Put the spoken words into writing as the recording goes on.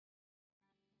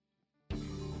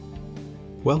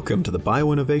Welcome to the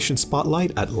Bioinnovation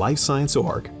Spotlight at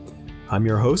LifeScience.org. I'm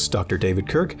your host, Dr. David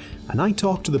Kirk, and I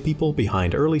talk to the people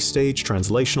behind early-stage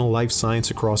translational life science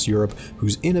across Europe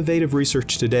whose innovative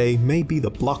research today may be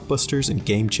the blockbusters and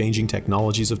game-changing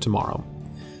technologies of tomorrow.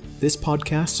 This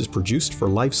podcast is produced for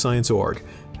LifeScience.org,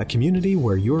 a community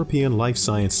where European life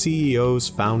science CEOs,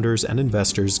 founders, and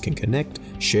investors can connect,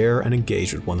 share, and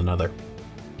engage with one another.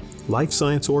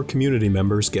 LifeScience.org community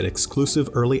members get exclusive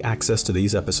early access to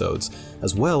these episodes,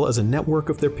 as well as a network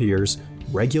of their peers,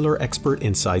 regular expert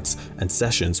insights, and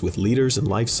sessions with leaders in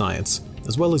life science,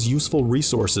 as well as useful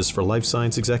resources for life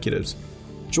science executives.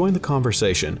 Join the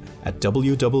conversation at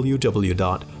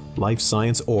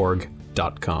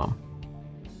www.lifescienceorg.com.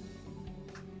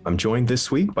 I'm joined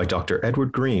this week by Dr.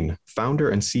 Edward Green, founder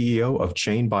and CEO of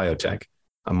Chain Biotech,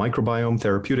 a microbiome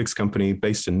therapeutics company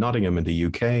based in Nottingham in the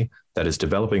UK that is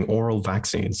developing oral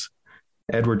vaccines.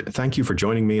 Edward, thank you for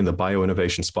joining me in the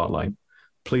Bioinnovation Spotlight.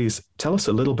 Please tell us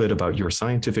a little bit about your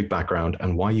scientific background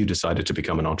and why you decided to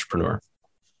become an entrepreneur.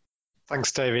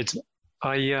 Thanks, David.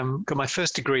 I got my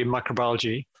first degree in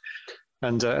microbiology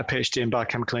and a PhD in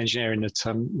biochemical engineering at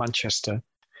Manchester.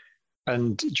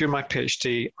 And during my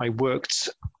PhD, I worked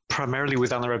primarily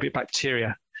with anaerobic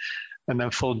bacteria, and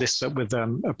then followed this up with a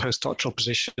postdoctoral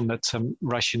position at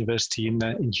Rice University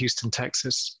in Houston,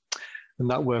 Texas. And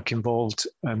that work involved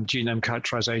genome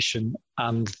characterization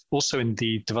and also in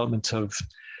the development of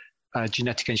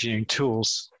genetic engineering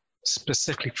tools,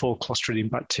 specifically for Clostridium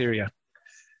bacteria.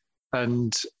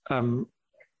 And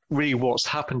really what's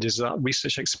happened is that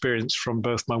research experience from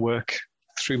both my work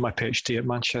through my PhD at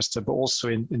Manchester, but also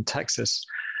in Texas,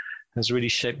 has really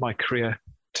shaped my career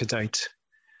to date.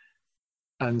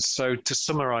 And so to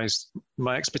summarize,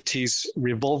 my expertise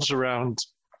revolves around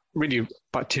really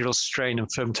bacterial strain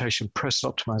and fermentation process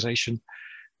optimization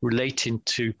relating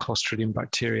to Clostridium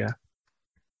bacteria.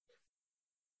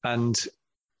 And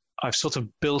I've sort of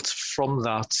built from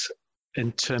that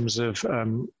in terms of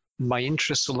my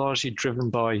interests are largely driven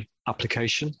by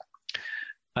application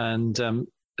and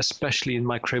especially in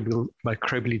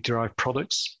microbially derived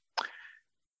products.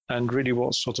 And really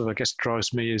what sort of, I guess,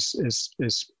 drives me is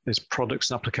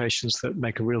products and applications that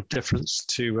make a real difference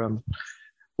to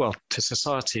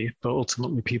society, but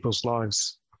ultimately people's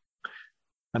lives.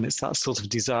 And it's that sort of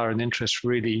desire and interest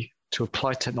really to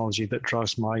apply technology that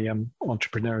drives my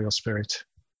entrepreneurial spirit.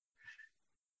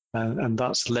 And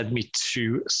that's led me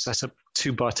to set up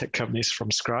two biotech companies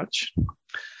from scratch.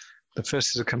 The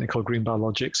first is a company called Green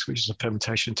Biologics, which is a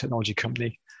fermentation technology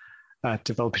company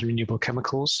developing renewable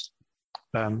chemicals.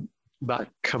 That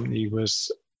company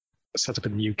was set up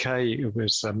in the UK. It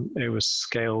was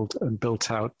scaled and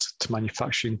built out to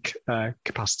manufacturing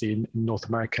capacity in North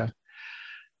America.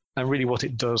 And really what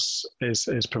it does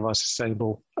is provide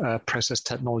sustainable process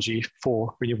technology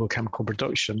for renewable chemical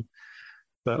production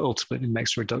that ultimately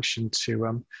makes a reduction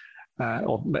to,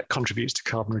 or contributes to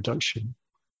carbon reduction.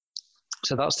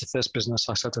 So that's the first business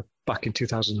I set up back in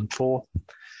 2004.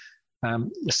 The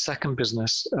second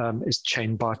business is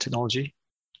Chain Biotechnology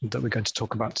that we're going to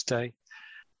talk about today.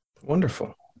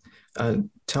 Wonderful.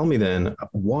 Tell me then,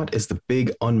 what is the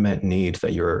big unmet need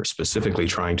that you're specifically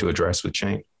trying to address with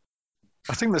Chain?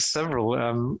 I think there's several.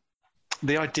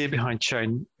 The idea behind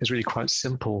Chain is really quite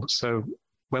simple. So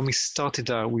when we started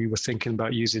out, we were thinking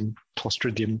about using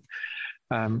Clostridium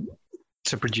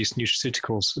to produce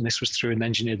nutraceuticals, and this was through an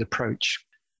engineered approach.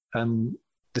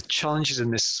 The challenges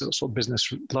in this sort of business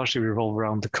largely revolve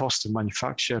around the cost of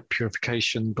manufacture,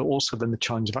 purification, but also then the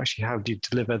challenge of actually how do you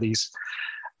deliver these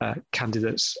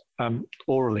candidates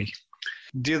orally.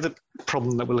 The other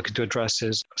problem that we're looking to address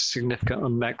is significant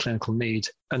unmet clinical need.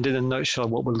 And in a nutshell,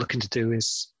 what we're looking to do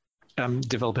is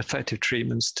develop effective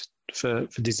treatments for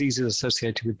diseases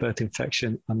associated with both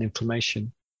infection and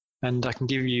inflammation. And I can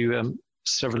give you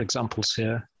several examples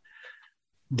here.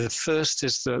 The first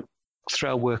is that through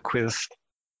our work with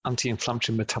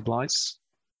anti-inflammatory metabolites,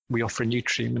 we offer a new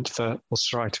treatment for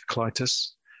ulcerative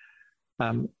colitis.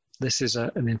 This is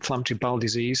an inflammatory bowel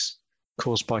disease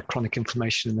caused by chronic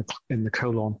inflammation in the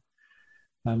colon.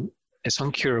 It's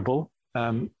uncurable.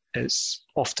 It's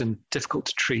often difficult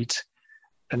to treat.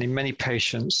 And in many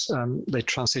patients, they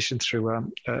transition through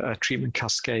a treatment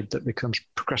cascade that becomes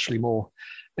progressively more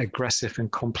aggressive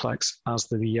and complex as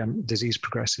the disease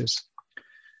progresses.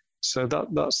 So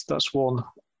that's one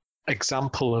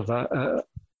example of a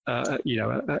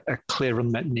clear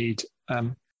unmet need.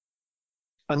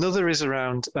 Another is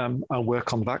around our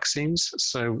work on vaccines.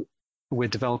 So we're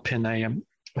developing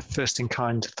a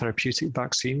first-in-kind therapeutic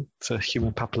vaccine for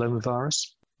human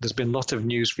papillomavirus. There's been a lot of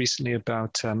news recently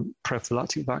about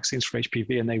prophylactic vaccines for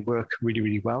HPV, and they work really,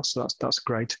 really well. So that's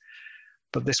great.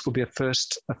 But this will be a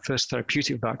first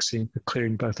therapeutic vaccine for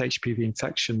clearing both HPV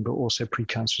infection, but also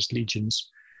precancerous lesions.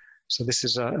 So this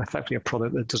is effectively a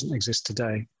product that doesn't exist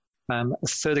today. A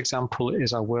third example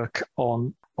is our work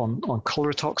on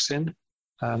cholera toxin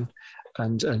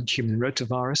and human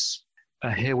rotavirus.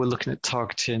 Here we're looking at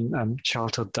targeting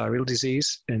childhood diarrheal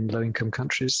disease in low-income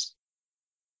countries.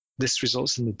 This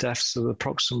results in the deaths of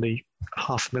approximately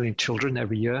 500,000 children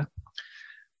every year.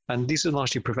 And these are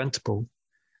largely preventable.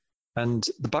 And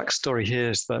the backstory here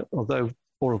is that although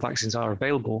oral vaccines are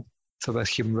available for both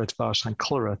human rotavirus and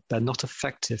cholera, they're not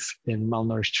effective in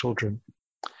malnourished children.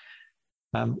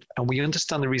 And we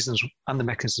understand the reasons and the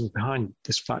mechanisms behind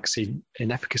this vaccine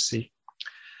inefficacy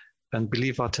and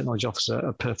believe our technology offers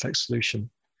a perfect solution.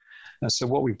 And so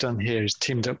what we've done here is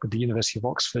teamed up with the University of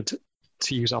Oxford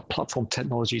to use our platform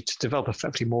technology to develop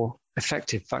effectively more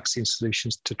effective vaccine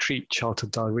solutions to treat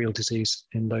childhood diarrheal disease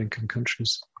in low-income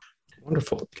countries.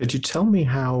 Wonderful. Could you tell me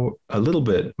a little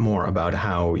bit more about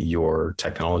how your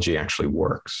technology actually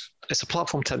works? It's a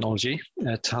platform technology.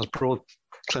 It has broad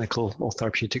clinical or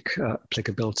therapeutic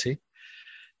applicability.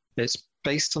 It's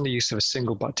based on the use of a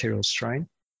single bacterial strain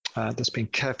that's been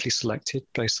carefully selected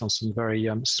based on some very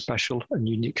special and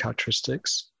unique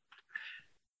characteristics.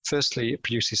 Firstly, it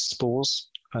produces spores,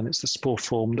 and it's the spore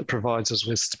form that provides us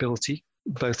with stability,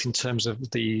 both in terms of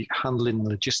the handling and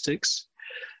logistics,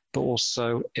 but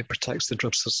also it protects the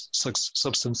drug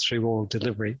substance through oral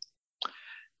delivery.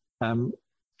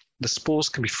 The spores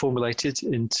can be formulated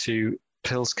into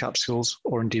pills, capsules,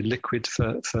 or indeed liquid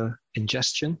for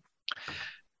ingestion.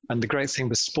 And the great thing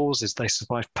with spores is they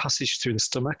survive passage through the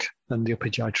stomach and the upper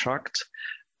GI tract,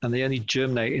 and they only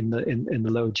germinate in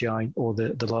the lower GI or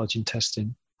the large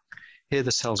intestine. Here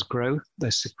the cells grow, they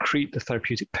secrete the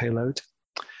therapeutic payload.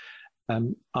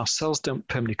 Our cells don't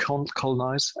permanently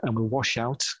colonize and will wash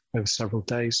out over several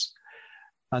days.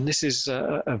 And this is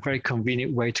a very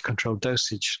convenient way to control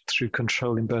dosage through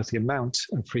controlling both the amount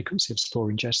and frequency of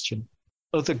spore ingestion.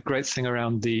 Other great thing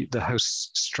around the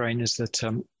host strain is that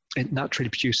it naturally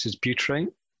produces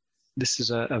butyrate. This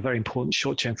is a very important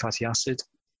short-chain fatty acid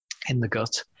in the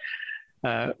gut,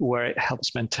 where it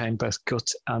helps maintain both gut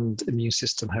and immune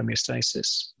system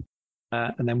homeostasis.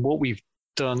 And then what we've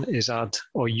done is add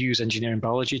or use engineering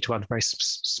biology to add very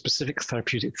specific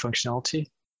therapeutic functionality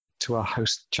to our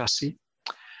host chassis.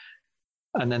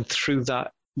 And then through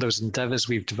those endeavors,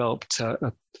 we've developed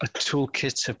a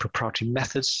toolkit of proprietary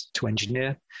methods to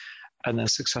engineer, and then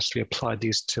successfully applied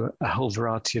these to a whole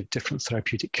variety of different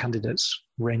therapeutic candidates,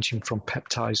 ranging from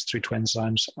peptides through to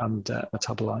enzymes and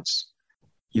metabolites.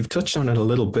 You've touched on it a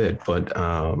little bit, but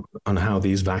on how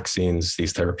these vaccines,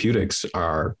 these therapeutics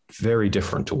are very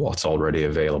different to what's already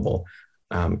available.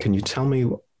 Can you tell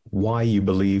me why you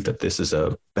believe that this is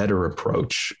a better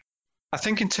approach? I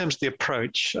think in terms of the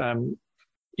approach,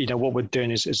 what we're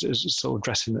doing is sort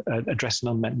of addressing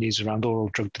unmet needs around oral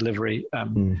drug delivery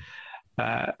and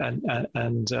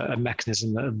a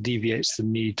mechanism that alleviates the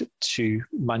need to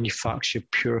manufacture,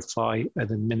 purify,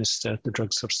 and administer the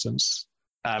drug substance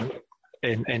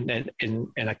in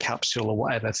a capsule or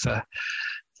whatever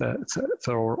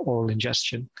for oral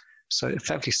ingestion. So it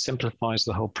effectively simplifies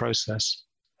the whole process.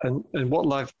 And what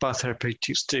live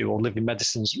biotherapeutics do, or living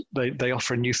medicines, they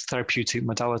offer a new therapeutic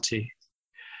modality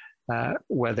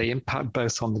where they impact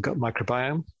both on the gut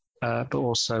microbiome, but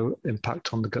also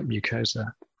impact on the gut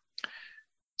mucosa.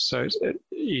 So,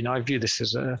 I view this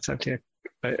as effectively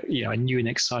a new and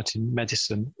exciting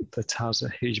medicine that has a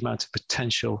huge amount of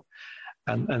potential.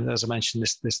 And as I mentioned,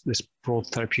 this broad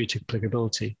therapeutic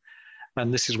applicability.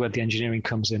 And this is where the engineering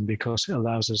comes in, because it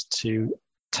allows us to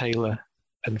tailor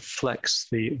and flex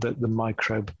the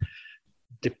microbe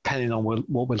depending on what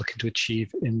we're looking to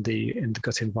achieve in the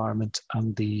gut environment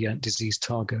and the disease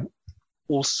target.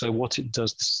 Also, what it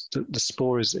does, the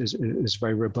spore is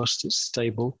very robust, it's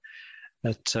stable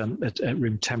at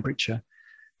room temperature.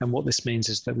 And what this means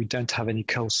is that we don't have any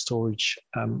cold storage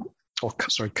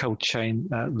cold chain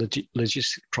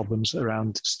logistic problems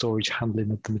around storage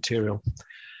handling of the material.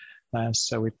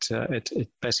 So it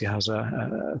basically has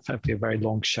effectively a very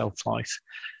long shelf life,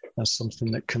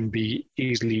 something that can be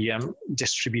easily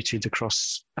distributed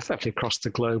across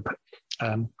the globe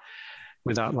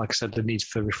without, like I said, the need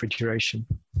for refrigeration.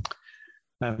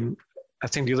 I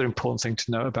think the other important thing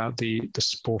to know about the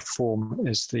spore form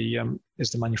is the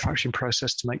manufacturing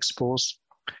process to make spores,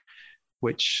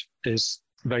 which is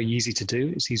very easy to do.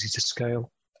 It's easy to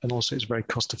scale, and also it's very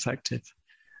cost effective.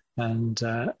 And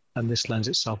this lends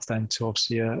itself then to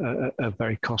obviously a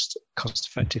very cost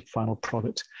effective final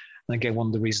product. And again, one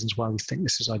of the reasons why we think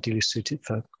this is ideally suited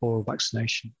for oral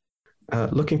vaccination.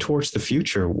 Looking towards the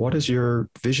future, what is your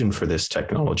vision for this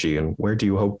technology, and where do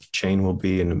you hope Chain will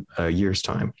be in a year's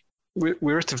time?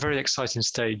 We're at a very exciting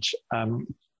stage. And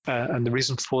the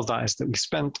reason for that is that we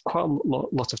spent quite a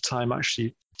lot of time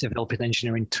actually developing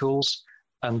engineering tools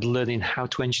and learning how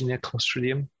to engineer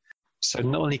Clostridium. So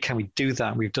not only can we do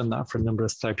that, we've done that for a number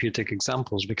of therapeutic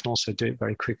examples, we can also do it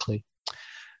very quickly.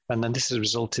 And then this has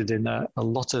resulted in a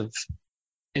lot of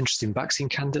interesting vaccine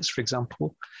candidates, for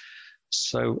example.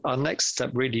 So our next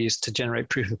step really is to generate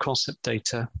proof of concept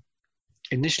data,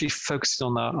 initially focusing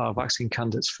on our vaccine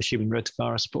candidates for human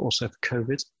rotavirus, but also for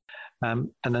COVID.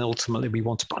 And then ultimately, we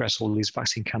want to progress all these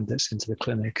vaccine candidates into the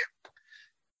clinic.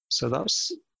 So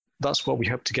that's what we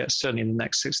hope to get, certainly in the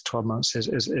next 6 to 12 months,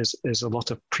 is a lot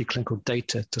of preclinical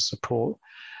data to support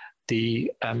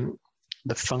the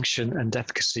function and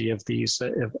efficacy of these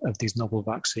novel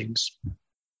vaccines.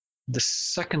 The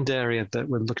second area that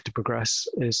we're looking to progress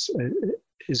is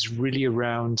really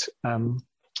around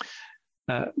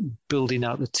building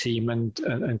out the team and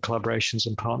collaborations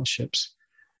and partnerships.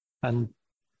 And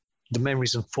the main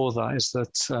reason for that is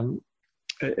that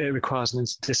it requires an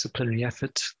interdisciplinary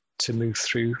effort to move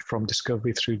through from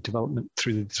discovery through development,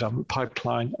 through the development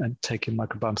pipeline, and taking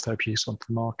microbiome therapeutics onto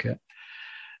the market.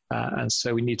 And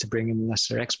so we need to bring in the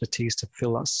necessary expertise to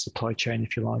fill that supply chain,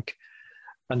 if you like.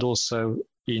 And also,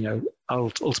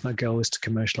 our ultimate goal is to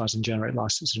commercialize and generate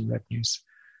licensing revenues.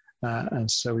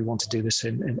 And so we want to do this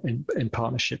in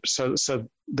partnership. So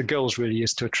the goals really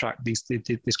is to attract these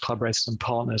collaborators and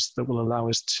partners that will allow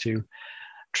us to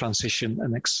transition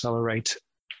and accelerate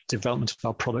development of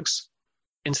our products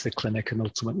into the clinic and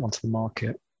ultimately onto the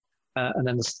market. And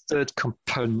then the third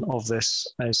component of this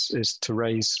is to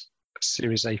raise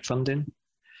Series A funding.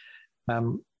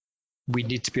 We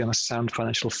need to be on a sound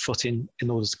financial footing in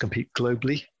order to compete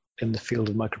globally in the field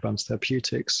of microbiome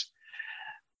therapeutics,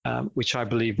 which I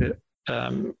believe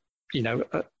are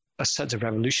set to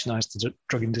revolutionize the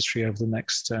drug industry over the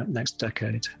next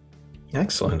decade.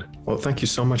 Excellent. Well, thank you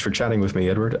so much for chatting with me,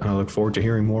 Edward. I look forward to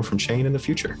hearing more from Chain in the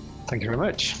future. Thank you very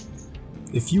much.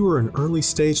 If you are an early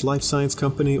stage life science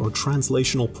company or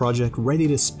translational project ready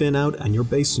to spin out and you're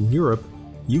based in Europe,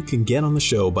 you can get on the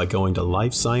show by going to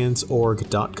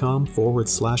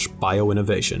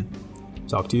lifescienceorg.com/bioinnovation.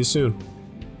 Talk to you soon.